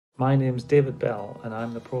My name's David Bell and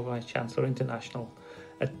I'm the Pro-Vice-Chancellor International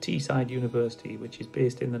at Teesside University, which is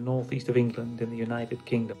based in the northeast of England in the United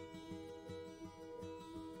Kingdom.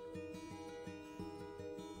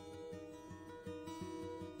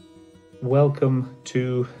 Welcome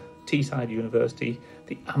to Teesside University,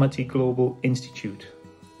 the Amity Global Institute.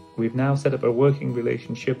 We've now set up a working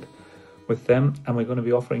relationship with them and we're going to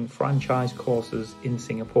be offering franchise courses in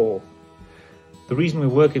Singapore. The reason we're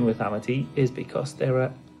working with Amity is because they're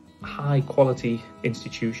a high quality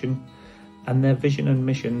institution and their vision and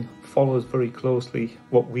mission follows very closely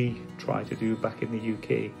what we try to do back in the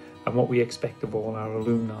UK and what we expect of all our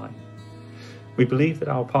alumni. We believe that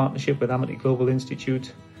our partnership with Amity Global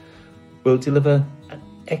Institute will deliver an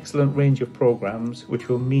excellent range of programs which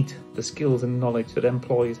will meet the skills and knowledge that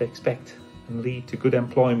employers expect and lead to good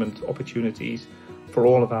employment opportunities for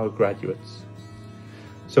all of our graduates.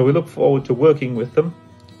 So we look forward to working with them.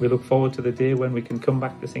 We look forward to the day when we can come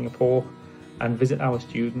back to Singapore and visit our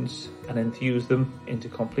students and enthuse them into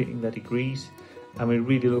completing their degrees. And we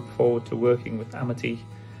really look forward to working with Amity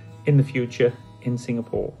in the future in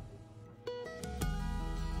Singapore.